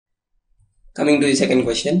Coming to the second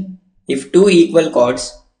question. If two equal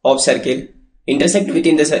chords of circle intersect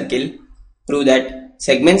within the circle, prove that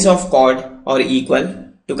segments of chord are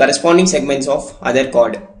equal to corresponding segments of other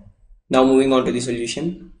chord. Now moving on to the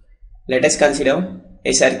solution. Let us consider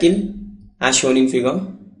a circle as shown in figure.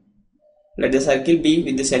 Let the circle be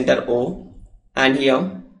with the center O, and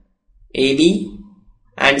here AB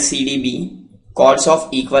and CD be chords of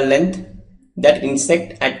equal length that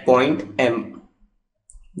intersect at point M.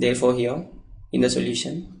 Therefore here in the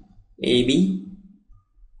solution, AB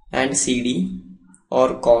and CD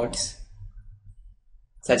are chords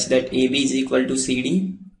such that AB is equal to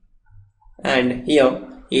CD, and here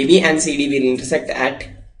AB and CD will intersect at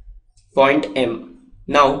point M.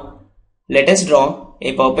 Now let us draw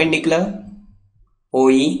a perpendicular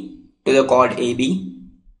OE to the chord AB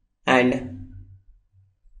and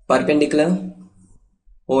perpendicular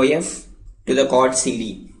OF to the chord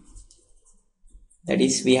CD. That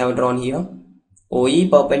is, we have drawn here OE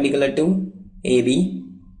perpendicular to AB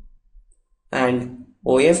and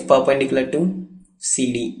OF perpendicular to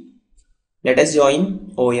CD. Let us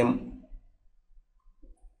join OM.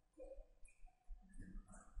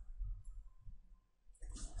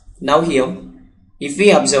 Now here, if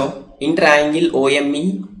we observe in triangle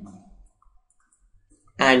OME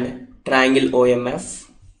and triangle OMF,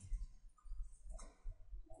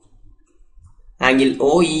 angle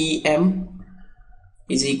OEM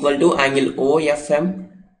is equal to angle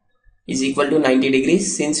OFM is equal to 90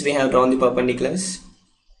 degrees since we have drawn the perpendiculars,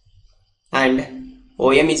 and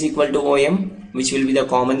OM is equal to OM, which will be the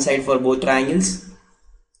common side for both triangles,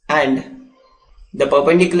 and the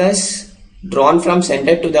perpendiculars drawn from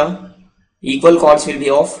center to the equal chords will be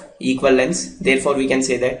of equal lengths. Therefore we can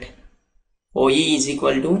say that OE is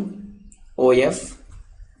equal to OF.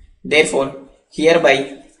 Therefore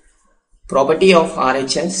hereby property of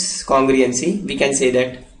RHS congruency, we can say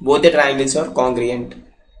that both the triangles are congruent.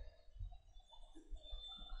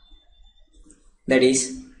 That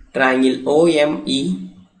is, triangle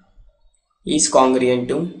OME is congruent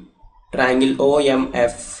to triangle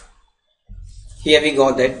OMF. Here we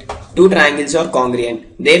got that two triangles are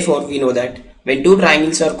congruent. Therefore we know that when two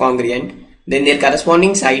triangles are congruent, then their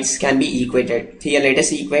corresponding sides can be equated. Here let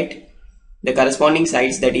us equate the corresponding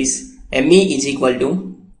sides, that is ME is equal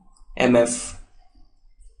to MF.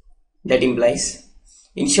 That implies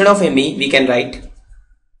instead of ME we can write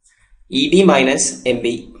EB minus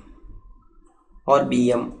MB or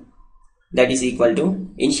BM. That is equal to,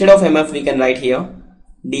 instead of MF we can write here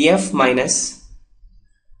DF minus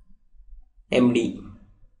MD.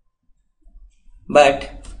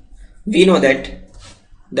 But we know that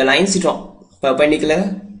the lines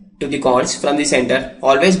perpendicular to the chords from the center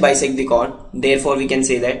always bisect the chord. Therefore we can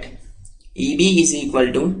say that EB is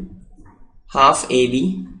equal to half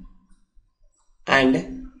AB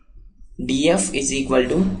and DF is equal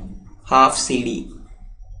to half CD.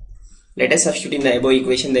 Let us substitute in the above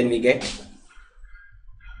equation, then we get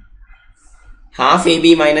half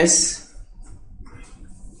AB minus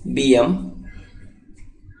BM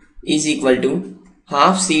is equal to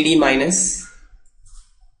half CD minus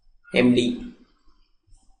MD.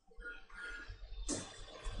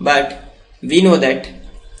 But we know that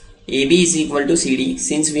AB is equal to CD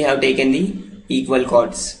since we have taken the equal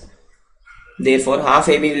chords. Therefore half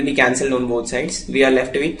AB will be cancelled on both sides. We are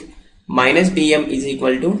left with minus BM is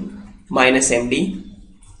equal to minus MD,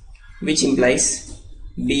 which implies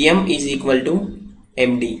BM is equal to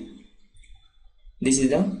MD. This is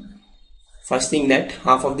the first thing, that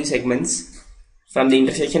half of the segments from the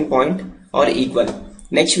intersection point are equal.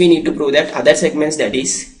 Next we need to prove that other segments, that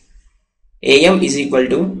is AM is equal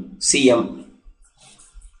to CM.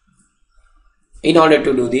 In order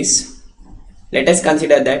to do this, let us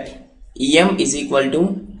consider that EM is equal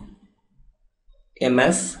to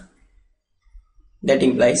MF. That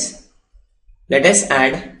implies, let us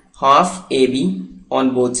add half AB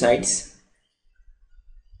on both sides.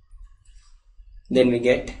 Then we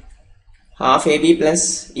get half AB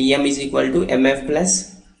plus EM is equal to MF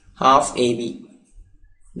plus half AB.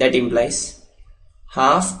 That implies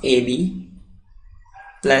half AB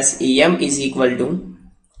plus EM is equal to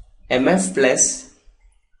MF plus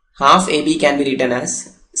half AB can be written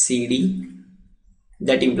as CD.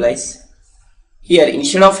 That implies here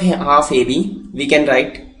instead of half AB we can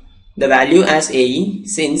write the value as AE,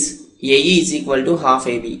 since AE is equal to half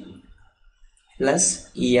AB plus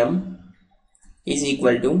EM is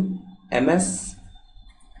equal to MF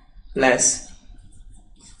plus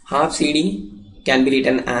half CD can be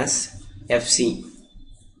written as FC.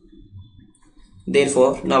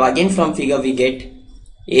 Therefore now again from figure we get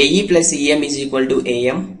AE plus EM is equal to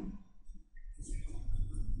AM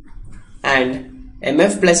and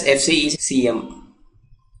MF plus FC is CM.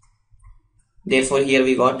 Therefore, here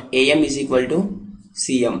we got AM is equal to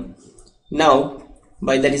CM. Now,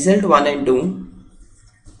 by the result 1 and 2,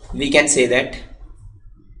 we can say that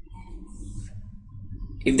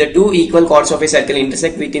if the two equal chords of a circle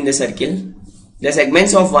intersect within the circle, the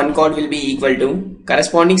segments of one chord will be equal to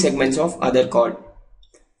corresponding segments of other chord.